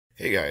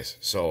Hey guys,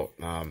 so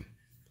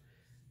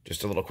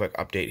just a little quick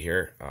update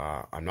here.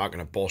 I'm not going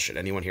to bullshit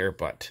anyone here,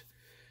 but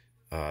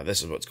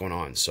this is what's going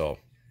on. So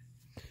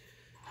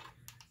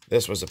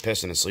this was the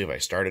piston and sleeve I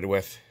started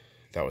with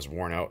that was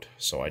worn out,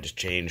 so I just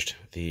changed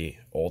the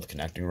old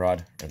connecting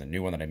rod, or the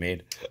new one that I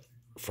made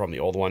from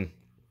the old one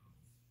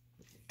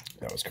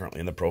that was currently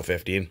in the Pro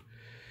 15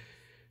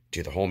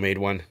 to the homemade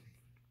one.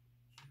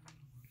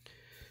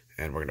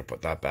 And we're going to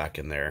put that back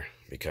in there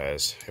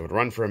because it would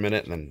run for a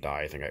minute and then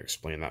die. I think I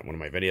explained that in one of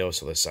my videos,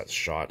 so this set's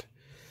shot.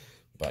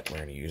 But we're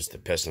going to use the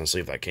piston and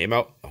sleeve that came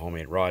out, the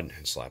homemade rod,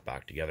 and slap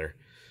back together.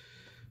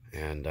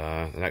 And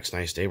the next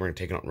nice day, we're going to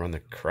take it out and run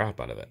the crap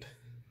out of it.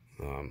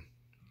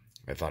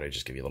 I thought I'd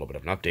just give you a little bit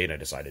of an update. I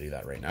decided to do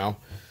that right now.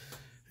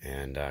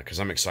 And because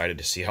I'm excited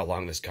to see how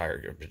long this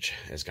garbage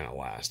is going to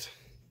last.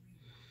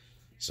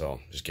 So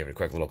just give it a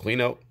quick little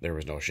clean out. There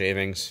was no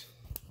shavings.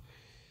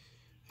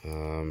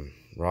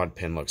 Rod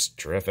pin looks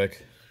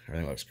terrific.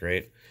 Everything looks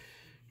great.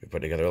 We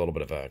put together a little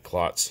bit of a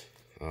Klotz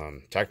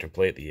Tectum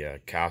plate, the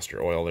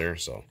castor oil there,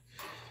 so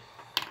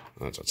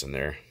that's what's in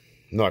there.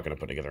 I'm not going to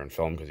put together in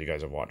film because you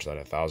guys have watched that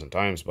 1,000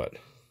 times, but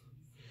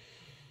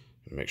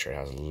make sure it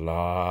has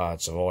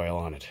lots of oil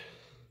on it.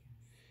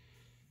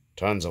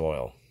 Tons of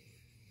oil.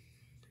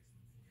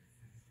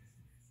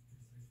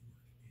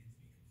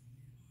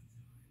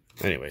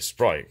 Anyways,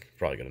 probably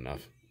good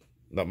enough.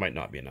 That might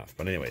not be enough,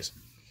 but anyways.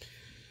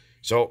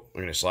 So,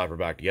 we're going to slap her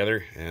back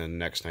together, and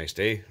next nice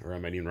day, or I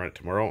might even run it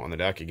tomorrow on the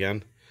deck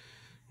again,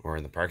 or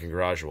in the parking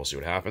garage. We'll see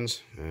what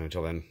happens. And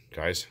until then,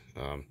 guys,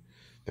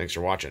 thanks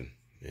for watching,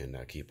 and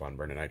keep on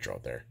burning nitro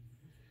out there.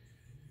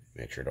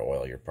 Make sure to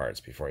oil your parts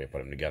before you put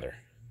them together.